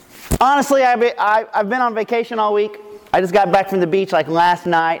Honestly, I've been on vacation all week. I just got back from the beach like last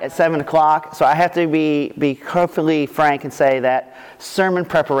night at 7 o'clock, so I have to be perfectly frank and say that sermon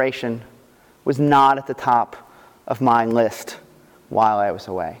preparation was not at the top of my list while I was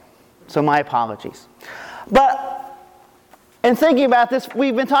away. So my apologies. But in thinking about this,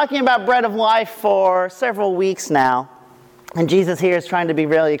 we've been talking about bread of life for several weeks now, and Jesus here is trying to be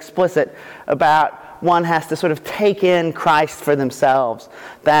really explicit about one has to sort of take in Christ for themselves,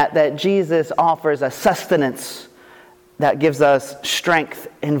 that Jesus offers a sustenance that gives us strength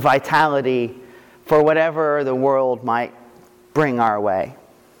and vitality for whatever the world might bring our way.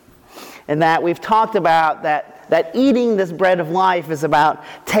 And that we've talked about that eating this bread of life is about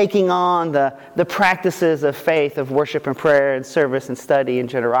taking on the practices of faith, of worship and prayer and service and study and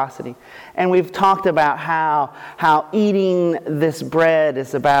generosity. And we've talked about how eating this bread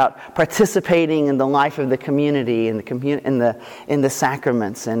is about participating in the life of the community, in the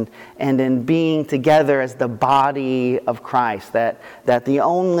sacraments, and in being together as the body of Christ. That the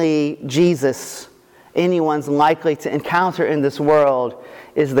only Jesus anyone's likely to encounter in this world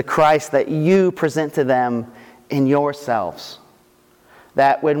is the Christ that you present to them in yourselves.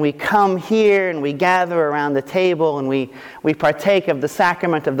 That when we come here and we gather around the table and we partake of the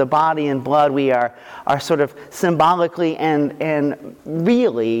sacrament of the body and blood, we are sort of symbolically and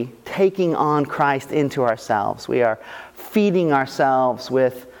really taking on Christ into ourselves. We are feeding ourselves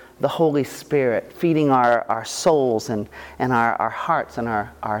with the Holy Spirit, feeding our souls and our hearts and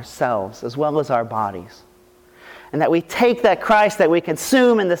ourselves, as well as our bodies. And that we take that Christ that we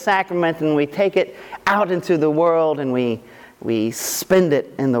consume in the sacrament and we take it out into the world and we spend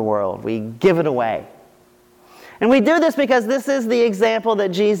it in the world. We give it away. And we do this because this is the example that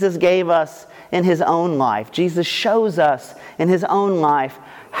Jesus gave us in His own life. Jesus shows us in His own life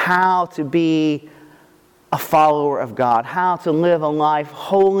how to be a follower of God, how to live a life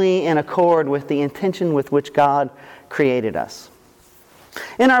wholly in accord with the intention with which God created us.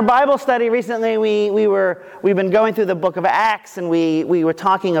 In our Bible study recently, we've been going through the book of Acts, and we were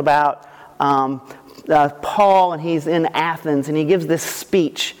talking about Paul, and he's in Athens, and he gives this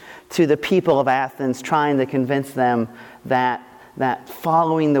speech to the people of Athens, trying to convince them that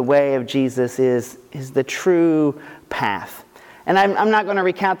following the way of Jesus is the true path. And I'm not going to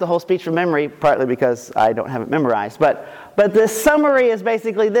recount the whole speech from memory, partly because I don't have it memorized, but the summary is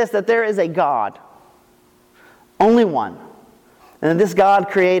basically this, that there is a God, only one. And this God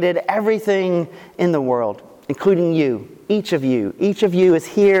created everything in the world, including you, each of you. Each of you is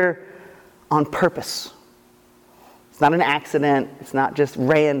here on purpose. It's not an accident. It's not just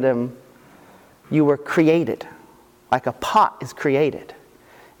random. You were created, like a pot is created.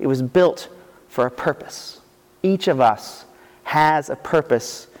 It was built for a purpose. Each of us has a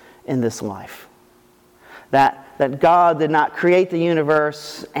purpose in this life. That God did not create the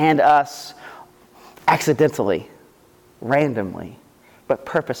universe and us accidentally, randomly, but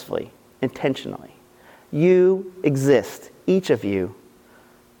purposefully, intentionally. You exist, each of you,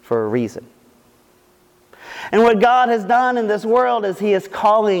 for a reason. And what God has done in this world is He is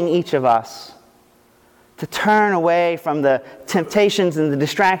calling each of us to turn away from the temptations and the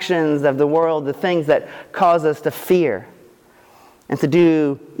distractions of the world, the things that cause us to fear, and to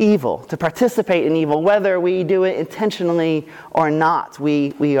do evil, to participate in evil, whether we do it intentionally or not.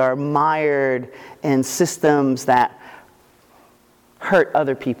 We are mired in systems that hurt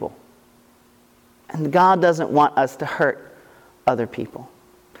other people. And God doesn't want us to hurt other people.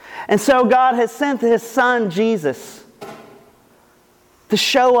 And so God has sent His Son, Jesus, to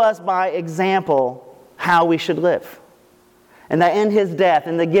show us by example how we should live. And that in His death,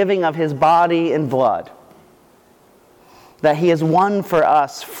 in the giving of His body and blood, that He has won for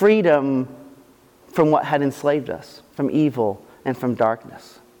us freedom from what had enslaved us, from evil and from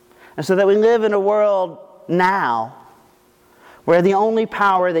darkness. And so that we live in a world now where the only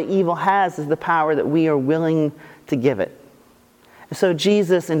power that evil has is the power that we are willing to give it. And so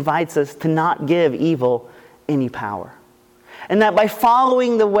Jesus invites us to not give evil any power. And that by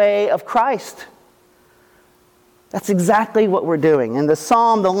following the way of Christ, that's exactly what we're doing. In the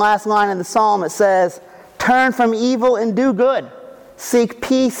psalm, the last line in the psalm, it says, "Turn from evil and do good. Seek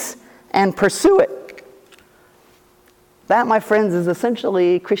peace and pursue it." That, my friends, is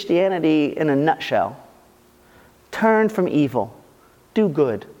essentially Christianity in a nutshell. Turn from evil. Do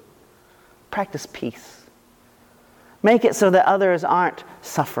good. Practice peace. Make it so that others aren't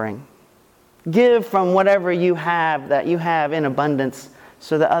suffering. Give from whatever you have that you have in abundance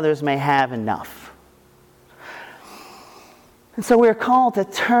so that others may have enough. And so we're called to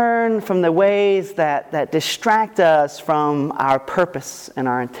turn from the ways that distract us from our purpose and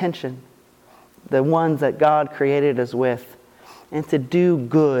our intention, the ones that God created us with, and to do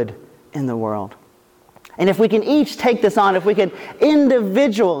good in the world. And if we can each take this on, if we can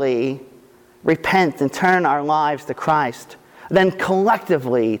individually repent and turn our lives to Christ, then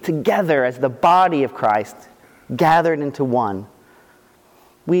collectively, together as the body of Christ, gathered into one,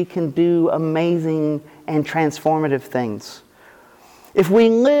 we can do amazing and transformative things. If we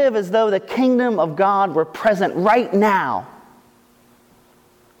live as though the kingdom of God were present right now,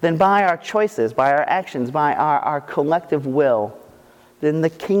 then by our choices, by our actions, by our collective will, then the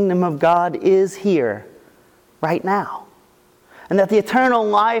kingdom of God is here right now. And that the eternal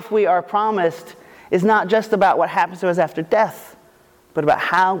life we are promised is not just about what happens to us after death, but about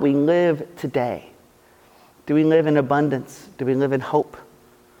how we live today. Do we live in abundance? Do we live in hope?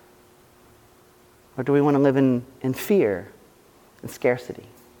 Or do we want to live in fear and scarcity?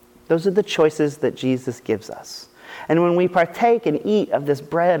 Those are the choices that Jesus gives us. And when we partake and eat of this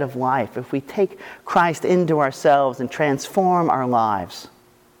bread of life, if we take Christ into ourselves and transform our lives,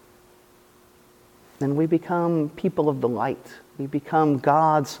 then we become people of the light. We become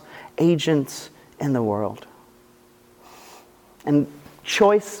God's agents in the world. And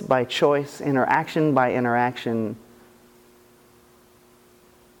choice by choice, interaction by interaction,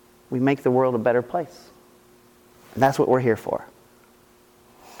 we make the world a better place. And that's what we're here for.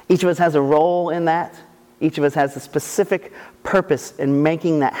 Each of us has a role in that. Each of us has a specific purpose in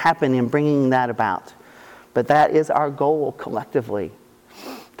making that happen and bringing that about. But that is our goal collectively,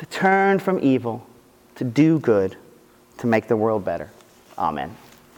 to turn from evil, to do good, to make the world better. Amen.